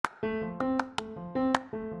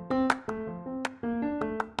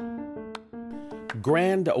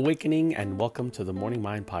Grand awakening and welcome to the Morning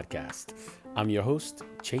Mind Podcast. I'm your host,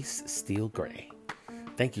 Chase Steele Gray.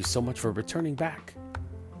 Thank you so much for returning back.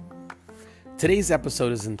 Today's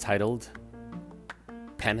episode is entitled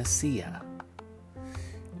Panacea.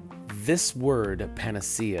 This word,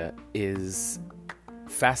 panacea, is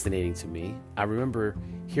fascinating to me. I remember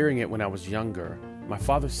hearing it when I was younger. My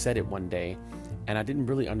father said it one day, and I didn't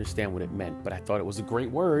really understand what it meant, but I thought it was a great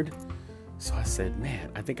word. So I said,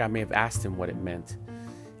 man, I think I may have asked him what it meant.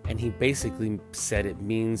 And he basically said it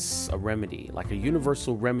means a remedy, like a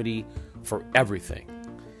universal remedy for everything.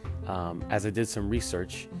 As I did some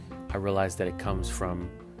research, I realized that it comes from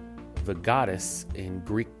the goddess in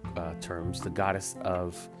Greek terms, the goddess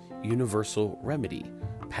of universal remedy,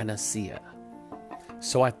 Panacea.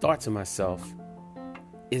 So I thought to myself,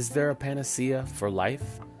 is there a panacea for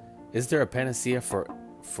life? Is there a panacea for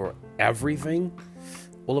everything?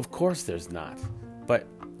 Well, of course there's not. But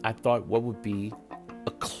I thought, what would be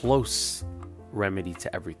a close remedy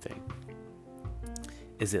to everything?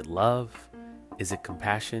 Is it love? Is it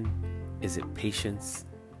compassion? Is it patience?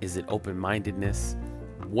 Is it open-mindedness?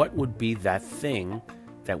 What would be that thing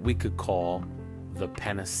that we could call the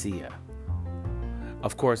panacea?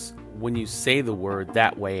 Of course, when you say the word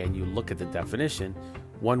that way and you look at the definition,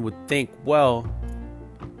 one would think, well,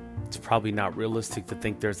 it's probably not realistic to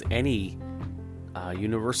think there's any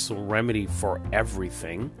universal remedy for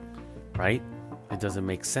everything, right? It doesn't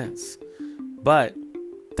make sense. But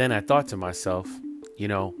then I thought to myself,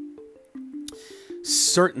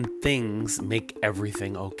 certain things make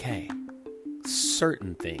everything okay.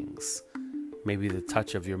 Certain things. Maybe the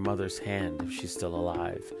touch of your mother's hand if she's still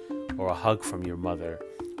alive, or a hug from your mother,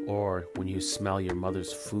 or when you smell your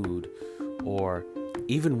mother's food, or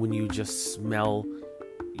even when you just smell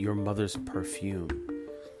your mother's perfume.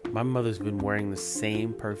 My mother's been wearing the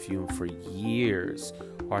same perfume for years,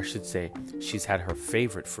 or I should say, she's had her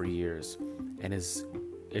favorite for years. And as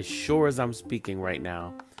sure as I'm speaking right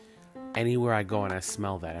now, anywhere I go and I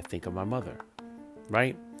smell that, I think of my mother,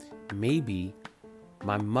 right? Maybe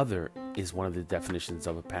my mother is one of the definitions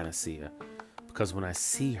of a panacea, because when I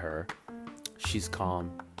see her, she's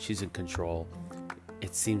calm, she's in control.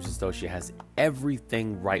 It seems as though she has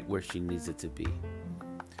everything right where she needs it to be.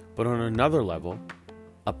 But on another level,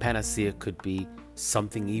 a panacea could be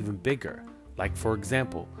something even bigger. Like, for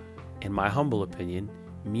example, in my humble opinion,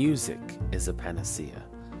 music is a panacea.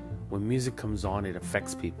 When music comes on, it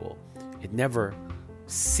affects people. It never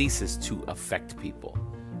ceases to affect people,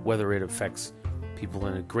 whether it affects people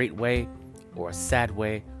in a great way or a sad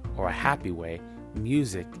way or a happy way.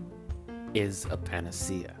 Music is a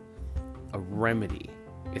panacea, a remedy.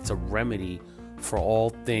 It's a remedy for all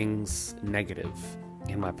things negative,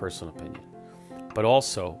 in my personal opinion. But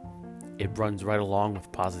also, it runs right along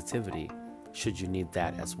with positivity, should you need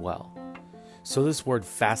that as well. So this word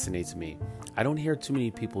fascinates me. I don't hear too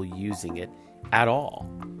many people using it at all.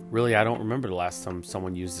 Really, I don't remember the last time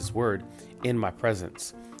someone used this word in my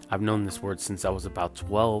presence. I've known this word since I was about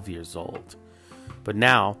 12 years old. But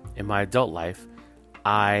now, in my adult life,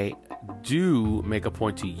 I do make a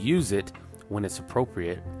point to use it when it's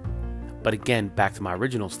appropriate. But again, back to my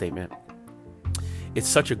original statement, it's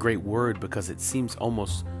such a great word because it seems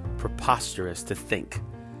almost preposterous to think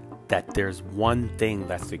that there's one thing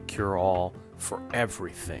that's the cure-all for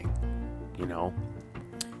everything.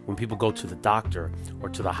 When people go to the doctor or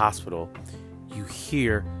to the hospital, you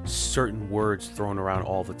hear certain words thrown around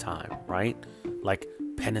all the time, right? Like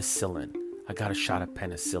penicillin. I got a shot of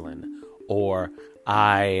penicillin. Or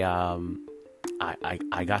I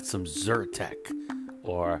got some Zyrtec.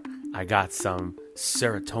 Or I got some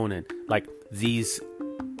serotonin. Like these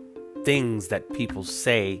things that people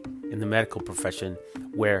say in the medical profession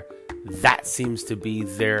where that seems to be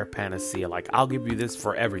their panacea. Like, I'll give you this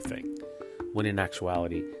for everything. When in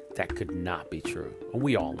actuality, that could not be true. And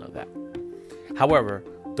we all know that. However,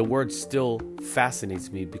 the word still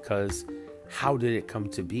fascinates me because how did it come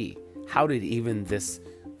to be? How did even this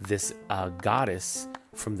goddess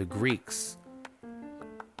from the Greeks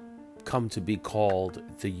come to be called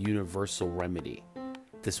the universal remedy?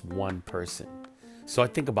 This one person. So I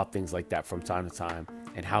think about things like that from time to time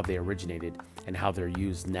and how they originated and how they're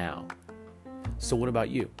used now. So what about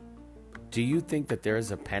you? Do you think that there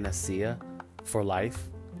is a panacea for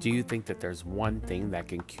life? Do you think that there's one thing that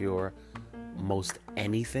can cure most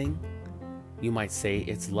anything? You might say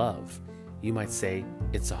it's love. You might say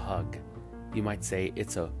it's a hug. You might say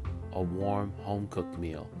it's a warm home-cooked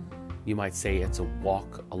meal. You might say it's a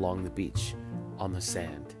walk along the beach on the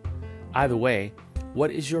sand. Either way,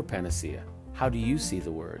 what is your panacea? How do you see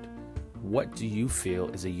the word? What do you feel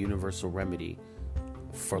is a universal remedy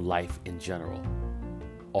for life in general,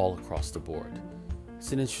 all across the board?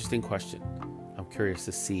 It's an interesting question. I'm curious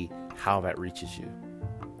to see how that reaches you.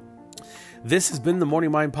 This has been the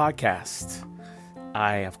Morning Mind Podcast.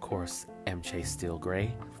 I, of course, am Chase Steele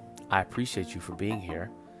Gray. I appreciate you for being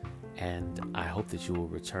here, and I hope that you will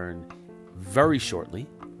return very shortly.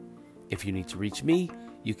 If you need to reach me,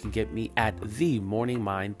 you can get me at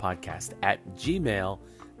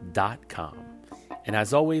themorningmindpodcast@gmail.com. And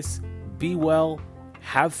as always, be well,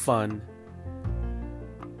 have fun,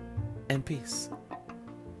 and peace.